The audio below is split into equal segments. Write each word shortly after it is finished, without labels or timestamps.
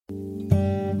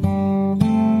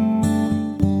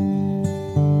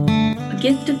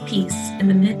gift of peace in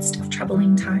the midst of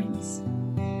troubling times.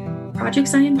 Project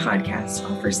Zion Podcast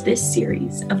offers this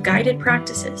series of guided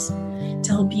practices to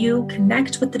help you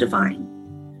connect with the divine,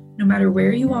 no matter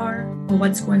where you are or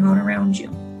what's going on around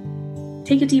you.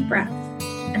 Take a deep breath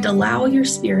and allow your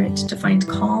spirit to find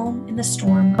calm in the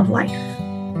storm of life.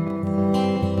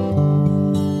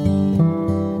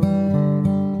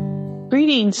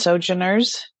 Greetings,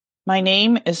 Sojourners. My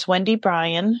name is Wendy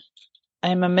Bryan. I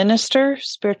am a minister,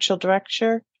 spiritual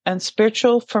director, and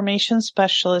spiritual formation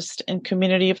specialist in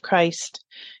Community of Christ.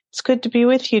 It's good to be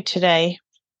with you today.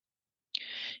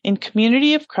 In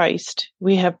Community of Christ,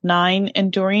 we have 9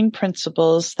 enduring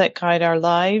principles that guide our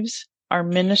lives, our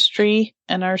ministry,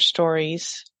 and our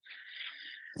stories.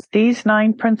 These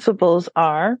 9 principles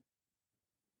are: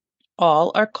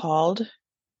 all are called,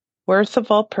 worth of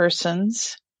all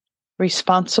persons,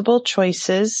 responsible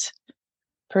choices,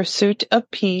 pursuit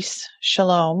of peace,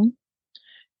 shalom,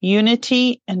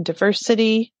 unity and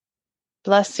diversity,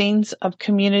 blessings of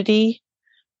community,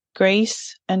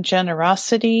 grace and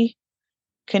generosity,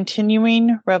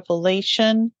 continuing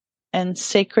revelation, and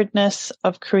sacredness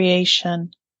of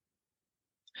creation.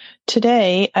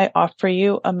 Today, I offer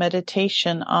you a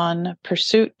meditation on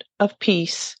pursuit of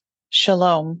peace,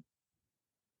 shalom.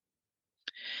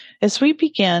 As we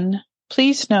begin,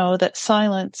 please know that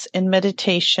silence in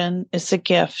meditation is a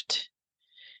gift.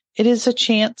 It is a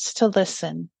chance to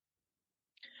listen.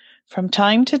 From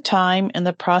time to time in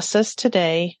the process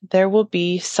today, there will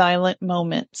be silent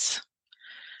moments.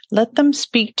 Let them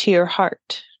speak to your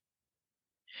heart.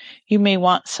 You may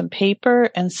want some paper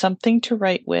and something to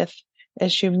write with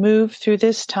as you move through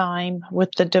this time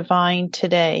with the divine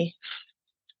today.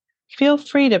 Feel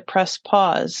free to press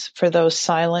pause for those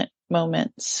silent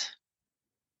moments.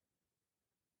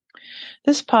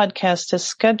 This podcast is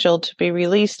scheduled to be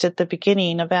released at the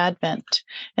beginning of Advent,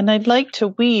 and I'd like to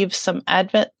weave some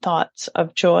Advent thoughts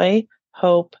of joy,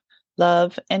 hope,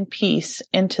 love, and peace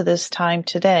into this time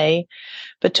today,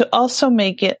 but to also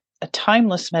make it a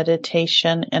timeless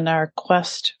meditation in our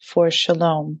quest for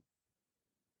shalom.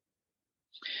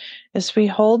 As we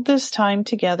hold this time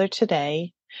together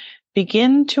today,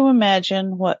 begin to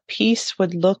imagine what peace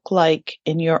would look like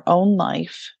in your own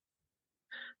life,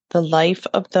 the life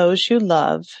of those you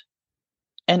love,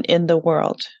 and in the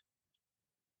world.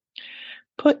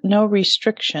 Put no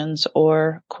restrictions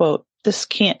or, quote, this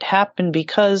can't happen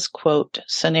because, quote,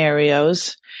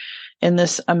 scenarios in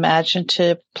this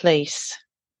imaginative place.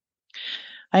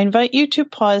 I invite you to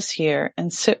pause here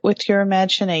and sit with your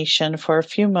imagination for a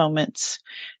few moments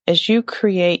as you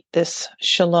create this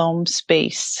shalom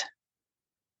space.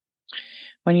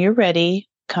 When you're ready,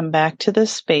 come back to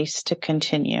this space to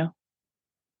continue.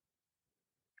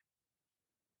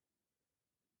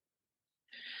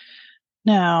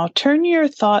 Now, turn your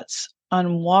thoughts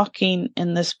on walking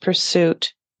in this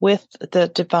pursuit with the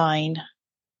divine.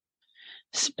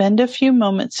 Spend a few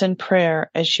moments in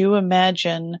prayer as you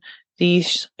imagine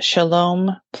these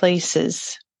shalom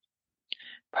places.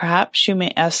 Perhaps you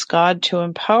may ask God to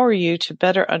empower you to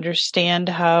better understand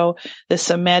how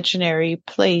this imaginary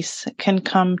place can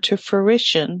come to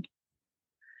fruition.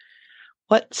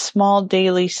 What small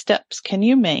daily steps can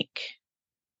you make?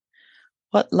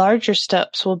 What larger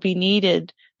steps will be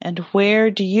needed, and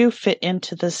where do you fit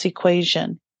into this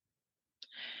equation?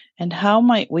 And how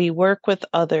might we work with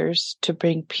others to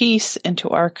bring peace into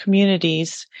our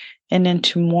communities and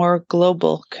into more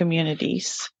global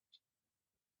communities?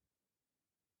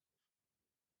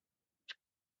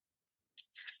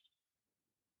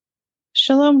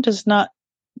 Shalom does not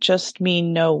just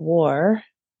mean no war.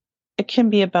 It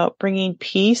can be about bringing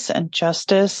peace and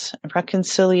justice, and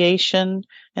reconciliation,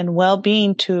 and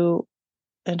well-being to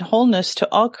and wholeness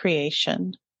to all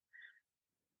creation.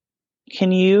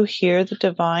 Can you hear the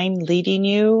divine leading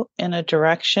you in a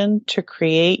direction to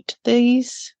create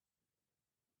these?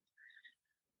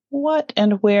 What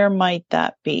and where might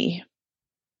that be?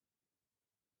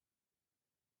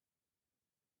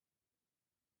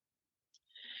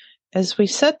 As we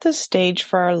set the stage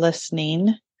for our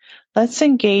listening, let's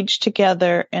engage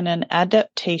together in an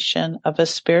adaptation of a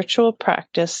spiritual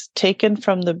practice taken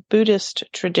from the Buddhist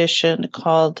tradition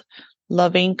called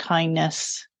loving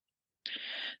kindness.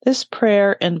 This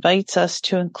prayer invites us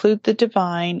to include the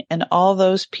divine in all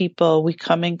those people we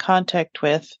come in contact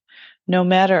with, no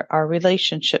matter our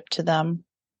relationship to them.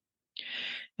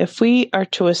 If we are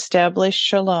to establish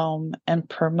shalom and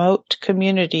promote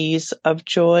communities of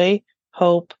joy,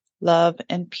 hope, love,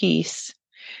 and peace,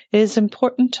 it is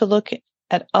important to look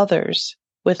at others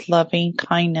with loving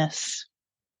kindness.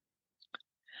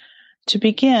 To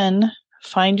begin,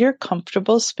 find your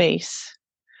comfortable space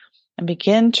and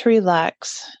begin to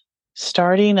relax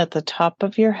starting at the top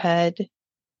of your head,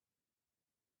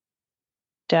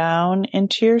 down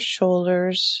into your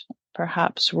shoulders.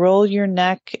 Perhaps roll your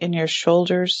neck and your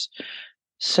shoulders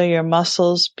so your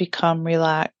muscles become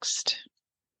relaxed.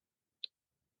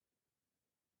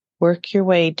 Work your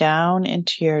way down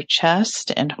into your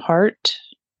chest and heart.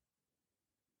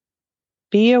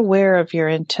 Be aware of your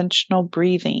intentional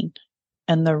breathing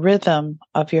and the rhythm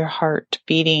of your heart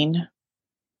beating.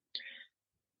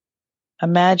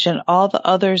 Imagine all the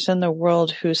others in the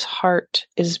world whose heart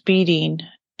is beating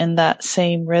in that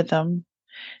same rhythm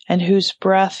and whose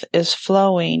breath is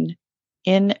flowing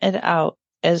in and out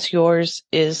as yours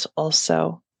is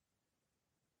also.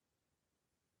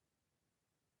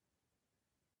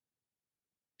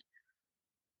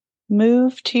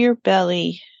 Move to your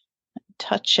belly,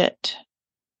 touch it.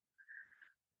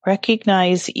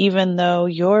 Recognize even though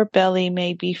your belly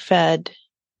may be fed,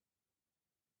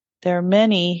 there are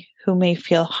many who may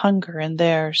feel hunger in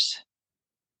theirs.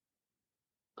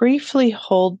 Briefly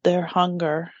hold their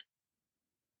hunger.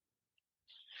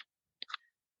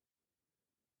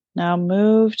 Now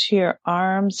move to your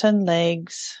arms and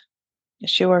legs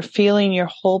as you are feeling your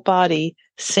whole body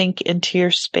sink into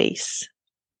your space.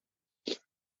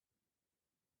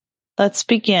 Let's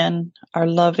begin our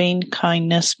loving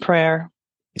kindness prayer.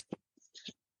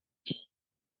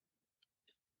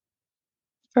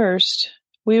 First,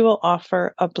 we will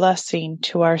offer a blessing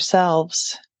to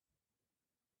ourselves.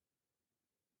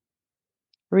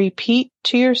 Repeat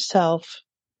to yourself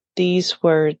these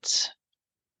words.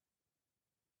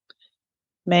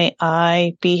 May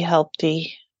I be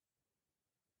healthy.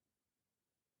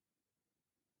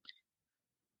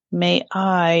 May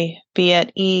I be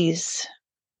at ease.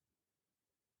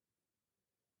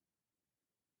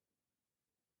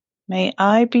 May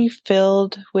I be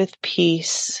filled with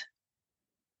peace.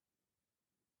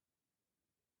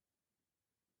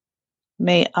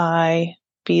 May I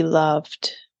be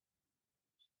loved.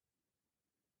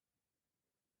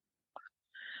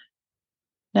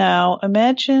 Now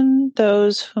imagine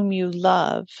those whom you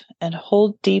love and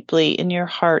hold deeply in your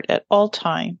heart at all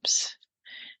times.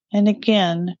 And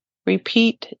again,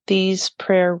 repeat these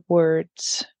prayer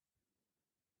words.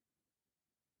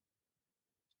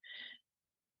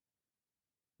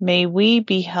 May we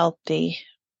be healthy.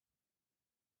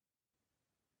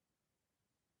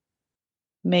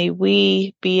 May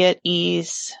we be at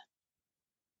ease.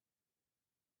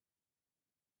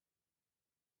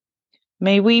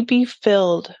 May we be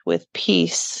filled with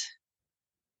peace.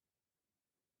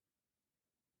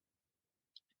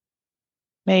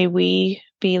 May we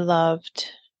be loved.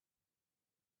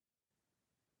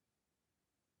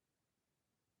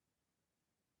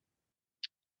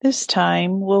 This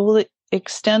time, we'll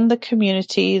extend the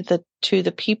community to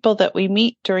the people that we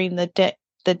meet during the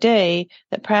day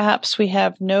that perhaps we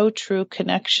have no true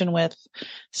connection with,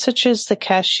 such as the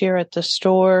cashier at the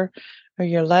store, or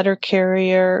your letter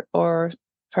carrier, or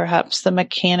perhaps the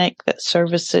mechanic that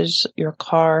services your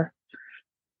car.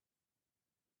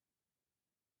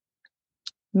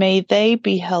 May they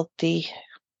be healthy.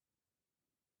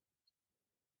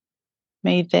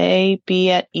 May they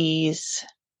be at ease.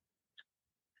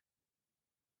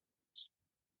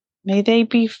 May they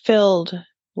be filled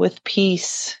with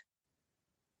peace.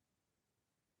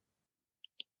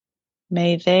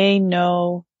 May they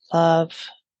know love.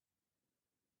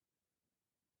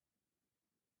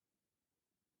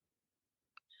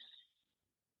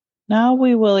 Now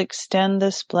we will extend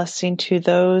this blessing to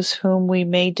those whom we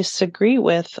may disagree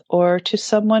with or to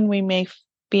someone we may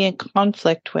be in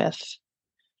conflict with.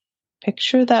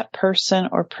 Picture that person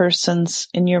or persons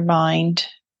in your mind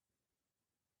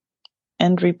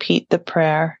and repeat the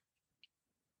prayer.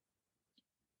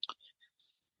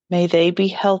 May they be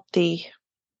healthy.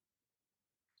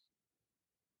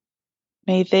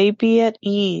 May they be at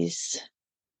ease.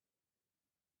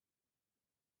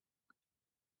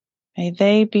 May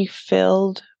they be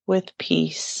filled with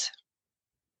peace.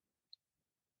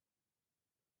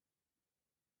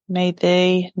 May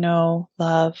they know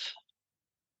love.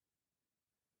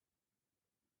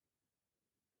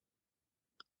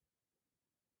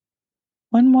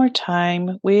 One more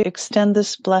time, we extend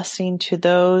this blessing to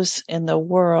those in the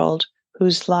world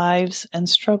whose lives and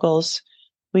struggles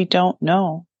we don't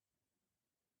know.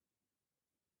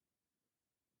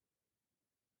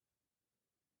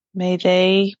 May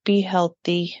they be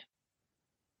healthy.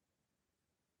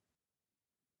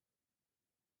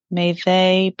 May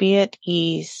they be at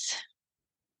ease.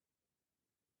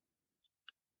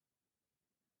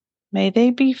 May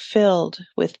they be filled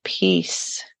with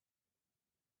peace.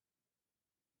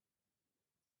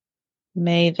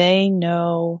 May they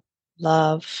know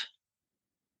love.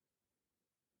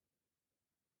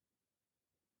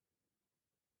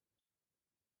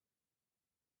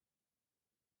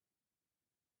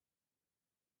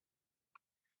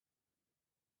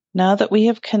 Now that we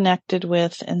have connected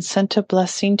with and sent a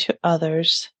blessing to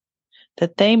others,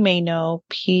 that they may know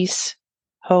peace,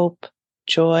 hope,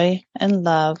 joy, and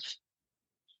love,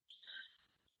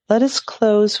 let us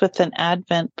close with an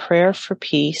Advent prayer for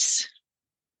peace,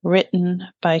 written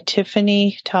by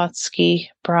Tiffany Totsky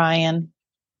Bryan.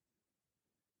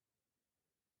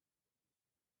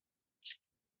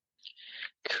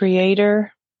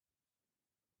 Creator,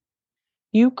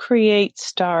 you create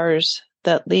stars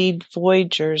that lead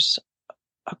voyagers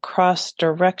across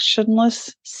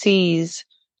directionless seas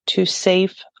to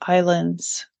safe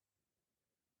islands.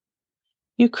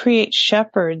 You create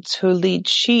shepherds who lead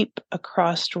sheep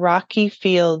across rocky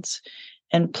fields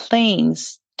and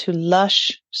plains to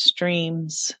lush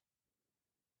streams.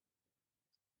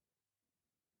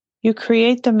 You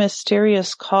create the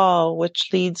mysterious call which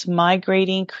leads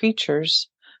migrating creatures,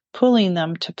 pulling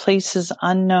them to places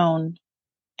unknown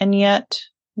and yet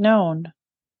known.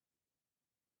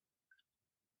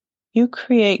 You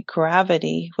create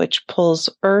gravity which pulls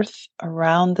Earth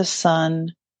around the sun,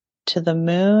 to the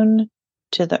moon,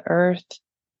 to the earth,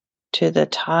 to the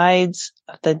tides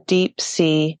of the deep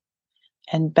sea,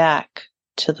 and back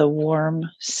to the warm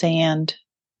sand.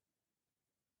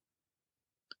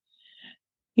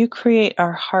 You create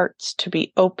our hearts to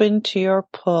be open to your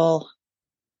pull,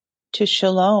 to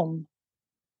shalom.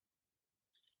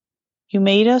 You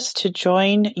made us to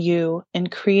join you in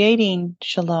creating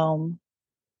shalom.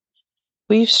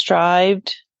 We've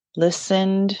strived,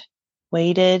 listened,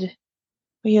 waited.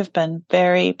 We have been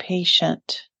very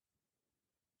patient.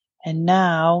 And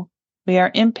now we are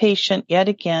impatient yet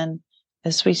again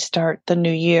as we start the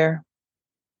new year.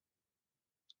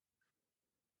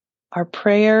 Our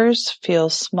prayers feel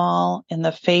small in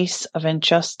the face of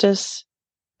injustice,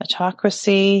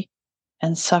 autocracy,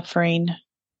 and suffering.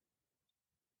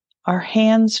 Our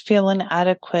hands feel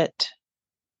inadequate.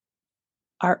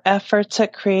 Our efforts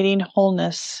at creating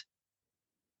wholeness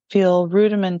feel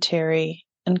rudimentary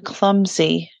and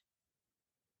clumsy.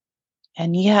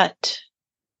 And yet,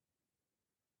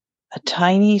 a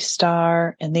tiny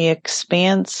star in the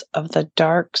expanse of the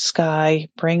dark sky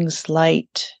brings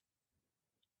light.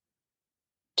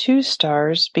 2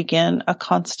 stars begin a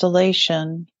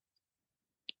constellation,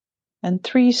 and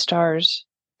 3 stars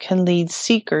can lead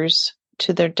seekers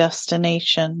to their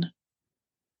destination.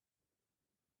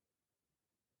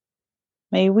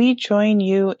 May we join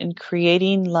you in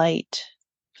creating light,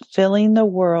 filling the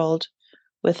world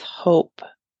with hope,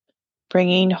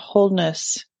 bringing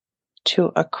wholeness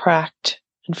to a cracked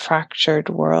and fractured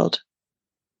world.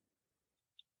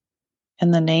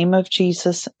 In the name of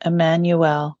Jesus,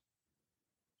 Emmanuel.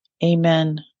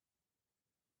 Amen.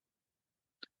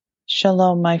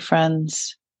 Shalom, my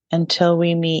friends, until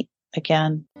we meet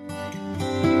again.